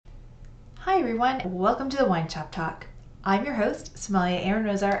Hi everyone, welcome to the Wine Shop Talk. I'm your host, Somalia Aaron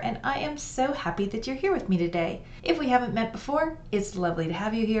Rosar, and I am so happy that you're here with me today. If we haven't met before, it's lovely to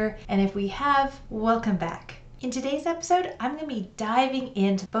have you here, and if we have, welcome back. In today's episode, I'm going to be diving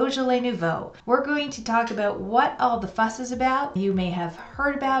into Beaujolais Nouveau. We're going to talk about what all the fuss is about. You may have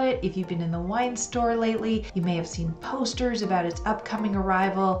heard about it if you've been in the wine store lately. You may have seen posters about its upcoming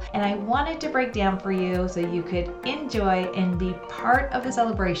arrival, and I wanted to break down for you so you could enjoy and be part of the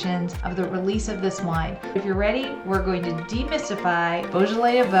celebrations of the release of this wine. If you're ready, we're going to demystify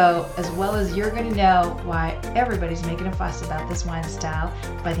Beaujolais Nouveau, as well as you're going to know why everybody's making a fuss about this wine style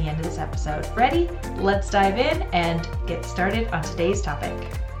by the end of this episode. Ready? Let's dive in and get started on today's topic.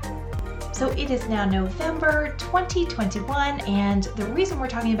 So it is now November 2021, and the reason we're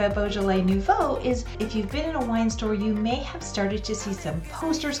talking about Beaujolais Nouveau is if you've been in a wine store, you may have started to see some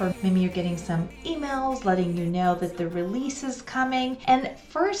posters, or maybe you're getting some emails letting you know that the release is coming. And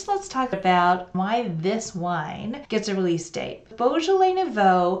first, let's talk about why this wine gets a release date. Beaujolais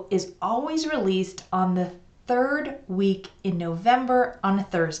Nouveau is always released on the third week in November on a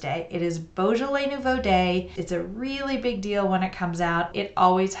Thursday. It is Beaujolais Nouveau Day. It's a really big deal when it comes out. It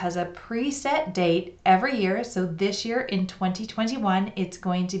always has a preset date every year. So this year in 2021, it's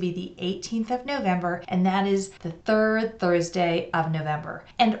going to be the 18th of November, and that is the third Thursday of November.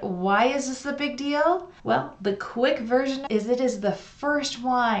 And why is this a big deal? Well, the quick version is it is the first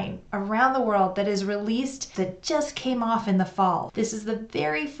wine around the world that is released that just came off in the fall. This is the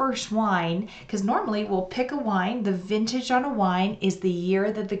very first wine, because normally we'll pick a wine. The vintage on a wine is the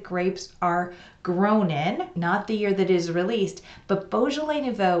year that the grapes are grown in, not the year that it is released. But Beaujolais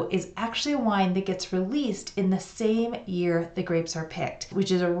Nouveau is actually a wine that gets released in the same year the grapes are picked,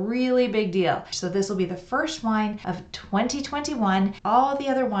 which is a really big deal. So this will be the first wine of 2021. All the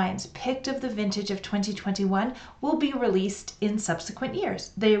other wines picked of the vintage of 2021 will be released in subsequent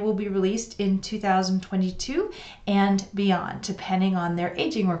years. They will be released in 2022 and beyond, depending on their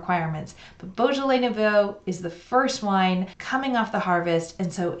aging requirements. But Beaujolais Nouveau is the first wine coming off the harvest,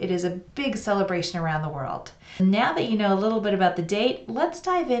 and so it is a big celebration around the world. Now that you know a little bit about the date, let's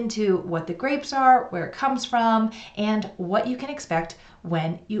dive into what the grapes are, where it comes from, and what you can expect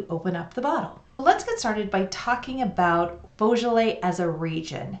when you open up the bottle. Let's get started by talking about Beaujolais as a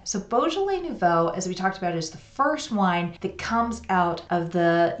region. So Beaujolais Nouveau, as we talked about, is the first wine that comes out of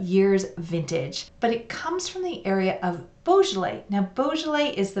the year's vintage, but it comes from the area of Beaujolais. Now, Beaujolais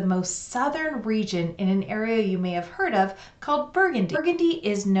is the most southern region in an area you may have heard of called Burgundy. Burgundy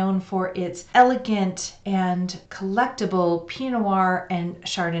is known for its elegant and collectible Pinot Noir and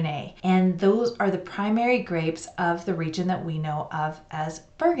Chardonnay, and those are the primary grapes of the region that we know of as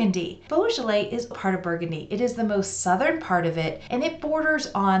Burgundy. Beaujolais is part of Burgundy. It is the most southern part of it, and it borders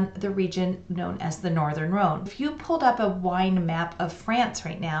on the region known as the Northern Rhone. If you pulled up a wine map of France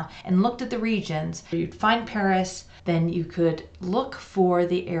right now and looked at the regions, you'd find Paris. Then you could look for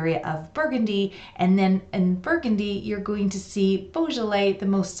the area of Burgundy, and then in Burgundy you're going to see Beaujolais, the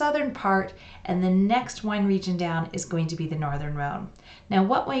most southern part, and the next wine region down is going to be the Northern Rhone. Now,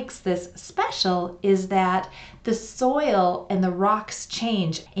 what makes this special is that the soil and the rocks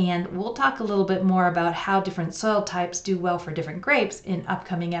change, and we'll talk a little bit more about how different soil types do well for different grapes in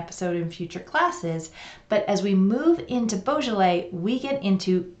upcoming episode and future classes. But as we move into Beaujolais, we get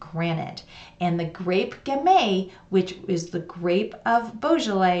into granite, and the grape Gamay, which is the grape of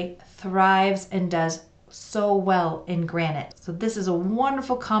Beaujolais, thrives and does so well in granite. So this is a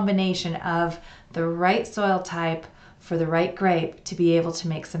wonderful combination of the right soil type for the right grape to be able to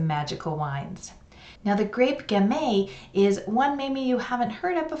make some magical wines. Now, the grape Gamay is one maybe you haven't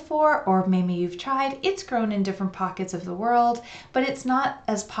heard of before, or maybe you've tried. It's grown in different pockets of the world, but it's not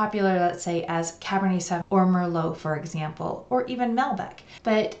as popular, let's say, as Cabernet Sauvignon or Merlot, for example, or even Malbec.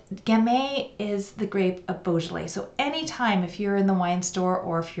 But Gamay is the grape of Beaujolais. So anytime, if you're in the wine store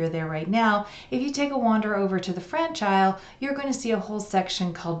or if you're there right now, if you take a wander over to the French aisle, you're going to see a whole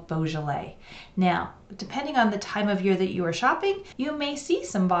section called Beaujolais. Now, depending on the time of year that you are shopping, you may see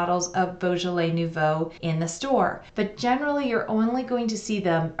some bottles of Beaujolais Nouveau in the store, but generally you're only going to see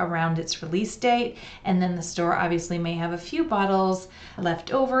them around its release date, and then the store obviously may have a few bottles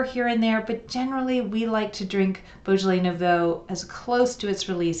left over here and there, but generally we like to drink Beaujolais Nouveau as close to its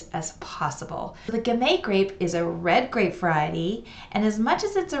release as possible. The Gamay grape is a red grape variety, and as much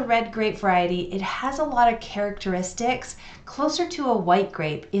as it's a red grape variety, it has a lot of characteristics closer to a white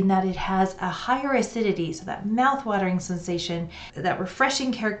grape in that it has a higher acidity acidity, so that mouth-watering sensation, that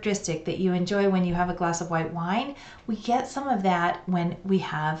refreshing characteristic that you enjoy when you have a glass of white wine, we get some of that when we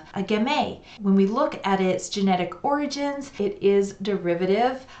have a Gamay. When we look at its genetic origins, it is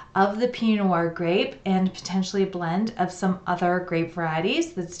derivative of the Pinot Noir grape and potentially a blend of some other grape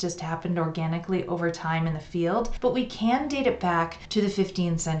varieties that's just happened organically over time in the field, but we can date it back to the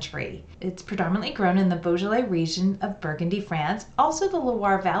 15th century. It's predominantly grown in the Beaujolais region of Burgundy, France, also the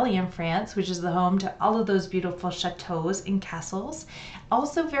Loire Valley in France, which is the home to all of those beautiful chateaus and castles.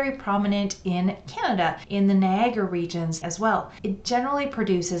 Also very prominent in Canada, in the Niagara regions as well. It generally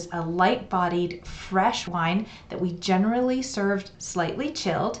produces a light-bodied, fresh wine that we generally served slightly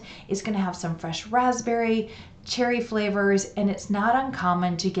chilled. It's going to have some fresh raspberry, cherry flavors, and it's not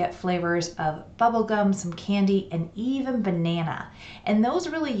uncommon to get flavors of bubblegum, some candy, and even banana. And those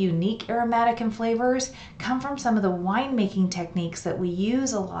really unique aromatic and flavors come from some of the winemaking techniques that we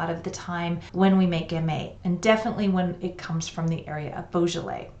use a lot of the time when we make Gamay, and definitely when it comes from the area of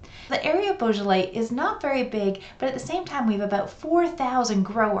Beaujolais. The area of Beaujolais is not very big, but at the same time we have about 4,000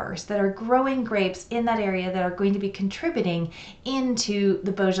 growers that are growing grapes in that area that are going to be contributing into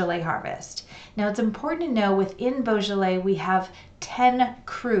the Beaujolais harvest. Now it's important to know within Beaujolais we have 10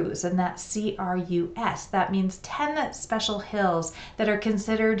 crus, and that's C-R-U-S. That means 10 special hills that are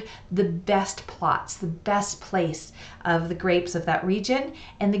considered the best plots, the best place of the grapes of that region.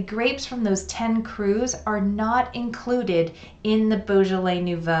 And the grapes from those 10 crus are not included in the Beaujolais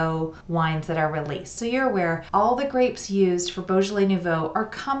Nouveau wines that are released. So you're aware, all the grapes used for Beaujolais Nouveau are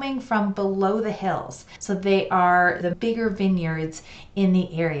coming from below the hills. So they are the bigger vineyards in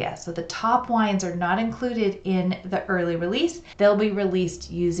the area. So the top wines are not included in the early release. They'll be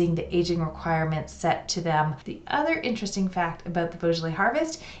released using the aging requirements set to them. The other interesting fact about the Beaujolais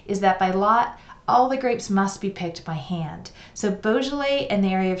harvest is that by lot, all the grapes must be picked by hand. So Beaujolais and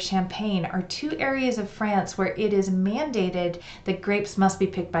the area of Champagne are two areas of France where it is mandated that grapes must be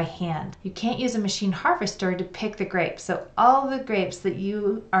picked by hand. You can't use a machine harvester to pick the grapes. So all the grapes that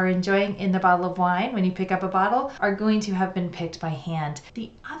you are enjoying in the bottle of wine when you pick up a bottle are going to have been picked by hand.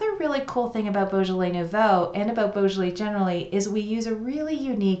 The other really cool thing about Beaujolais Nouveau and about Beaujolais generally is we use a really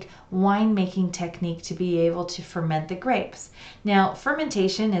unique winemaking technique to be able to ferment the grapes. Now,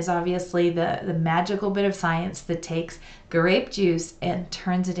 fermentation is obviously the magical bit of science that takes grape juice and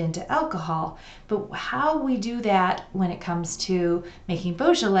turns it into alcohol. But how we do that when it comes to making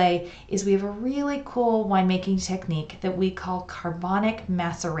Beaujolais is we have a really cool winemaking technique that we call carbonic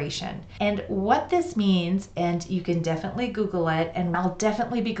maceration. And what this means, and you can definitely Google it, and I'll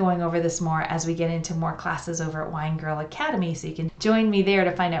definitely be going over this more as we get into more classes over at Wine Girl Academy, so you can join me there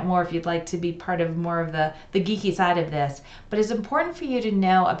to find out more if you'd like to be part of more of the geeky side of this. But it's important for you to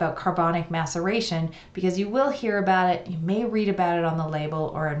know about carbonic maceration because you will hear about it, you may read about it on the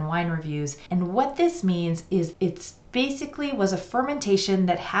label or in wine reviews. And what this means is it's basically was a fermentation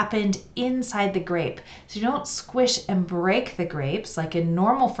that happened inside the grape. So you don't squish and break the grapes like in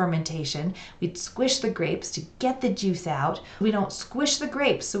normal fermentation. We'd squish the grapes to get the juice out. We don't squish the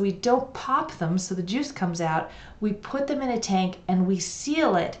grapes so we don't pop them so the juice comes out. We put them in a tank and we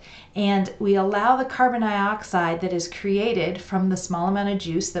seal it, and we allow the carbon dioxide that is created from the small amount of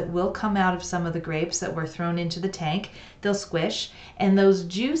juice that will come out of some of the grapes that were thrown into the tank. They'll squish, and those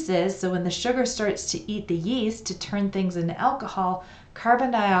juices, so when the sugar starts to eat the yeast to turn things into alcohol,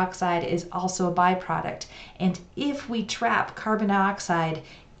 carbon dioxide is also a byproduct. And if we trap carbon dioxide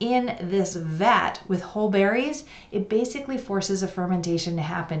in this vat with whole berries, it basically forces a fermentation to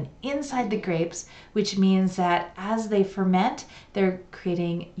happen inside the grapes, which means that as they ferment, they're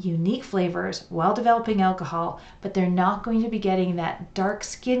creating unique flavors while developing alcohol, but they're not going to be getting that dark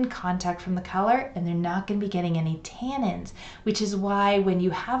skin contact from the color, and they're not going to be getting any tannins, which is why when you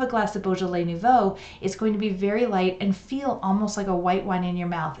have a glass of Beaujolais Nouveau, it's going to be very light and feel almost like a white wine in your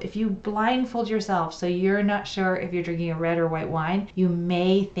mouth. If you blindfold yourself so you're not sure if you're drinking a red or white wine, you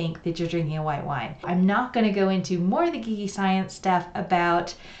may think that you're drinking a white wine. I'm not going to go into more of the geeky science stuff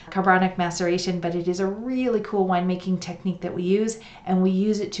about carbonic maceration, but it is a really cool winemaking technique that we use, and we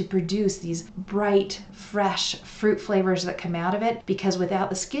use it to produce these bright, fresh fruit flavors that come out of it, because without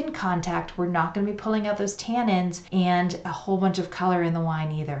the skin contact, we're not going to be pulling out those tannins and a whole bunch of color in the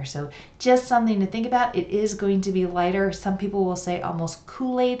wine either. So just something to think about. It is going to be lighter. Some people will say almost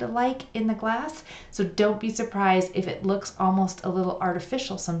Kool-Aid-like in the glass. So don't be surprised if it looks almost a little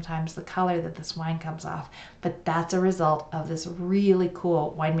artificial sometimes, the color that this wine comes off. But that's a result of this really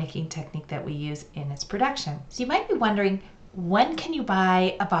cool winemaking technique that we use in its production. So you might be wondering, When can you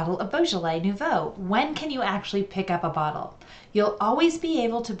buy a bottle of Beaujolais Nouveau? When can you actually pick up a bottle? You'll always be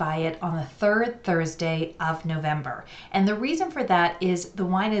able to buy it on the third Thursday of November. And the reason for that is the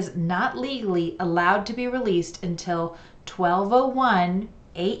wine is not legally allowed to be released until 12:01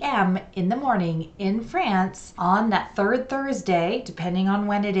 a.m. in the morning in France on that third Thursday, depending on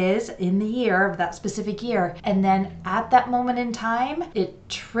when it is in the year of that specific year. And then at that moment in time, it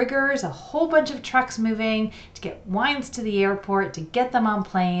triggers a whole bunch of trucks moving to get wines to the airport, to get them on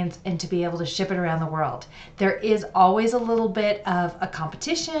planes, and to be able to ship it around the world. There is always a little bit of a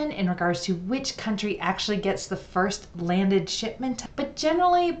competition in regards to which country actually gets the first landed shipment. But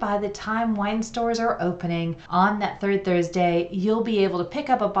generally, by the time wine stores are opening on that third Thursday, you'll be able to pick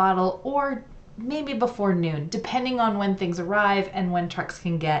up a bottle, or maybe before noon, depending on when things arrive and when trucks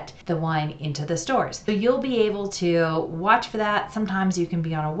can get the wine into the stores. So you'll be able to watch for that. Sometimes you can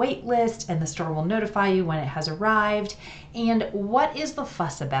be on a wait list and the store will notify you when it has arrived. And what is the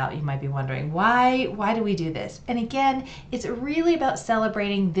fuss about? You might be wondering, why do we do this? And again, it's really about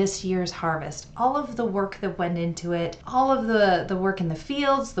celebrating this year's harvest. All of the work that went into it, all of the work in the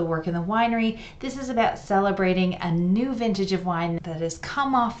fields, the work in the winery. This is about celebrating a new vintage of wine that has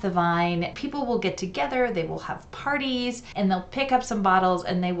come off the vine. People will get together, they will have parties, and they'll pick up some bottles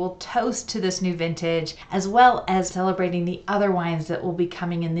and they will toast to this new vintage, as well as celebrating the other wines that will be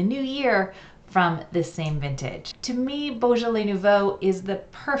coming in the new year from this same vintage. To me, Beaujolais Nouveau is the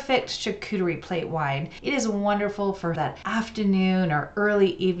perfect charcuterie plate wine. It is wonderful for that afternoon or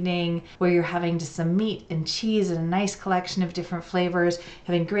early evening where you're having just some meat and cheese and a nice collection of different flavors,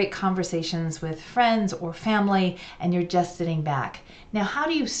 having great conversations with friends or family, and you're just sitting back. Now, how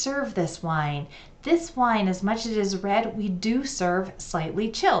do you serve this wine? This wine, as much as it is red, we do serve slightly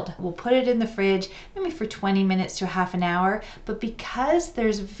chilled. We'll put it in the fridge maybe for 20 minutes to half an hour, but because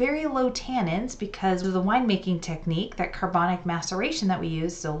there's very low tannins, because of the winemaking technique, that carbonic maceration that we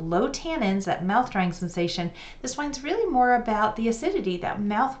use, so low tannins, that mouth-drying sensation, this wine's really more about the acidity, that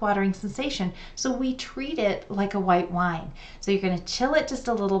mouth-watering sensation, so we treat it like a white wine. So you're going to chill it just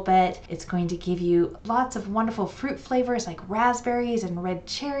a little bit. It's going to give you lots of wonderful fruit flavors like raspberries and red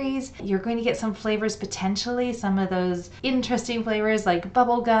cherries. You're going to get some flavors, potentially some of those interesting flavors like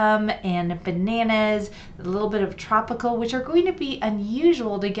bubblegum and bananas, a little bit of tropical, which are going to be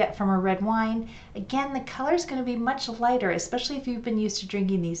unusual to get from a red wine. Again, the color is going to be much lighter, especially if you've been used to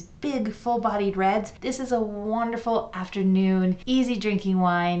drinking these big full-bodied reds. This is a wonderful afternoon, easy drinking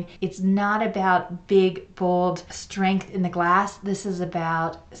wine. It's not about big, bold strength in the glass. This is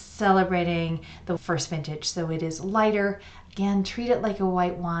about celebrating the first vintage. So it is lighter. Again, treat it like a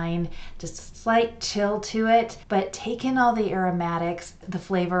white wine, just a slight chill to it, but take in all the aromatics, the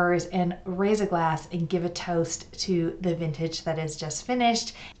flavors, and raise a glass and give a toast to the vintage that is just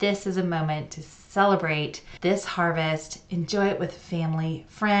finished. This is a moment to celebrate this harvest, enjoy it with family,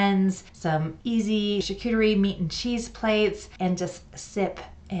 friends, some easy charcuterie meat and cheese plates, and just sip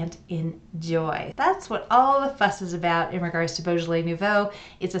and enjoy. That's what all the fuss is about in regards to Beaujolais Nouveau.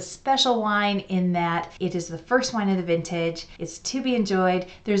 It's a special wine in that it is the first wine of the vintage. It's to be enjoyed.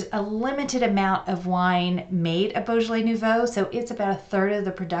 There's a limited amount of wine made of Beaujolais Nouveau, so it's about a third of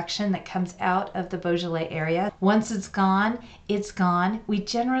the production that comes out of the Beaujolais area. Once it's gone, it's gone. We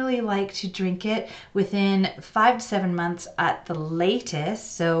generally like to drink it within 5 to 7 months at the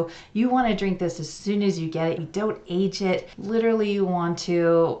latest, so you want to drink this as soon as you get it. You don't age it. Literally, you want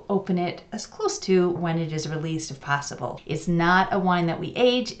to open it as close to when it is released if possible. It's not a wine that we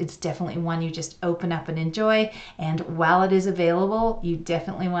age. It's definitely one you just open up and enjoy. And while it is available, you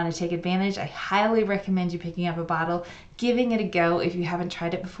definitely want to take advantage. I highly recommend you picking up a bottle, giving it a go if you haven't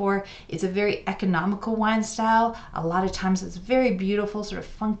tried it before. It's a very economical wine style. A lot of times it's very beautiful, sort of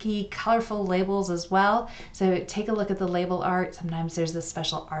funky, colorful labels as well. So take a look at the label art. Sometimes there's a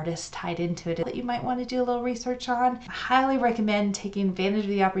special artist tied into it that you might want to do a little research on. I highly recommend taking advantage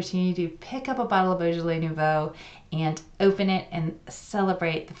of the opportunity to pick up a bottle of Beaujolais Nouveau and open it and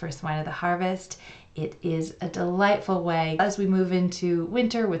celebrate the first wine of the harvest. It is a delightful way as we move into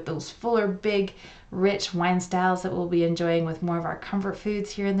winter with those fuller, big, rich wine styles that we'll be enjoying with more of our comfort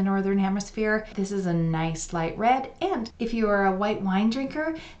foods here in the Northern Hemisphere. This is a nice light red, and if you are a white wine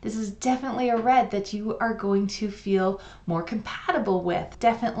drinker, this is definitely a red that you are going to feel more compatible with.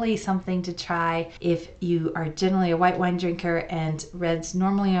 Definitely something to try if you are generally a white wine drinker and reds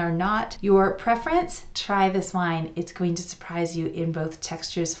normally are not your preference. Try this wine. It's going to surprise you in both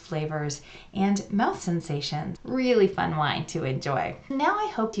textures, flavors, and mouth sensations. Really fun wine to enjoy. Now I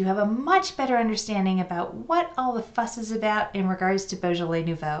hope you have a much better understanding understanding about what all the fuss is about in regards to Beaujolais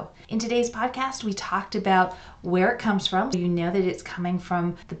Nouveau. In today's podcast, we talked about where it comes from. You know that it's coming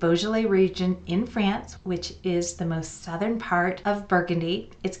from the Beaujolais region in France, which is the most southern part of Burgundy.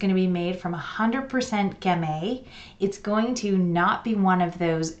 It's going to be made from 100% Gamay. It's going to not be one of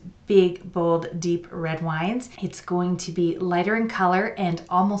those big, bold, deep red wines. It's going to be lighter in color and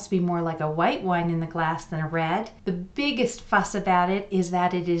almost be more like a white wine in the glass than a red. The biggest fuss about it is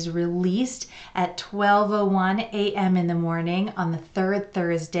that it is released at 12:01 a.m. in the morning on the third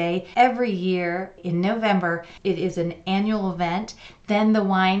Thursday every year in November. It is an annual event. Then the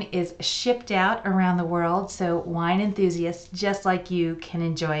wine is shipped out around the world so wine enthusiasts just like you can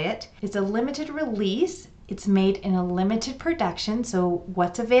enjoy it. It's a limited release. It's made in a limited production, so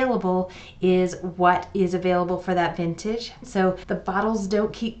what's available is what is available for that vintage. So the bottles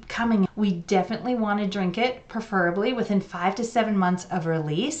don't keep coming. We definitely want to drink it, preferably within 5 to 7 months of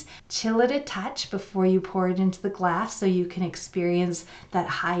release. Chill it a touch before you pour it into the glass so you can experience that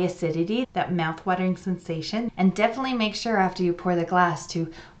high acidity, that mouth-watering sensation. And definitely make sure after you pour the glass to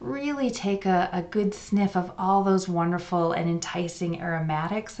really take a good sniff of all those wonderful and enticing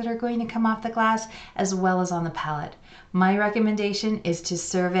aromatics that are going to come off the glass, as well as on the palate. My recommendation is to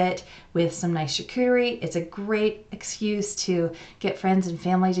serve it with some nice charcuterie. It's a great excuse to get friends and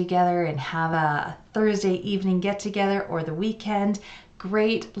family together and have a Thursday evening get together or the weekend.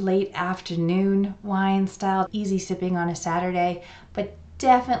 Great late afternoon wine style, easy sipping on a Saturday, but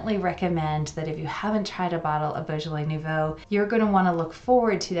definitely recommend that if you haven't tried a bottle of Beaujolais Nouveau, you're going to want to look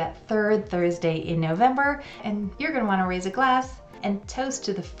forward to that third Thursday in November, and you're going to want to raise a glass and toast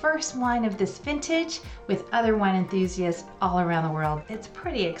to the first wine of this vintage with other wine enthusiasts all around the world. It's a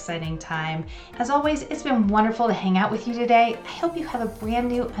pretty exciting time. As always, it's been wonderful to hang out with you today. I hope you have a brand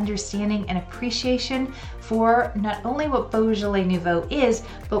new understanding and appreciation for not only what Beaujolais Nouveau is,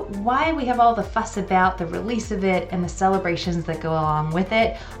 but why we have all the fuss about the release of it and the celebrations that go along with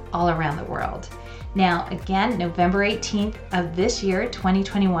it all around the world. Now, again, November 18th of this year,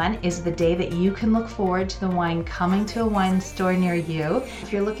 2021, is the day that you can look forward to the wine coming to a wine store near you.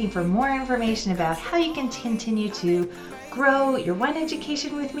 If you're looking for more information about how you can continue to grow your wine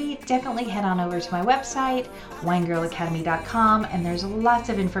education with me, definitely head on over to my website, winegirlacademy.com, and there's lots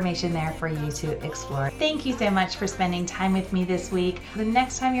of information there for you to explore. Thank you so much for spending time with me this week. The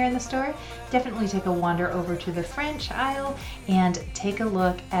next time you're in the store, definitely take a wander over to the French aisle and take a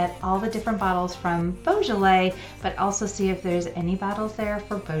look at all the different bottles from Beaujolais, but also see if there's any bottles there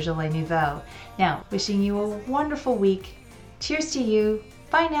for Beaujolais Nouveau. Now, wishing you a wonderful week. Cheers to you.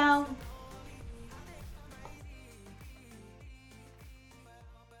 Bye now.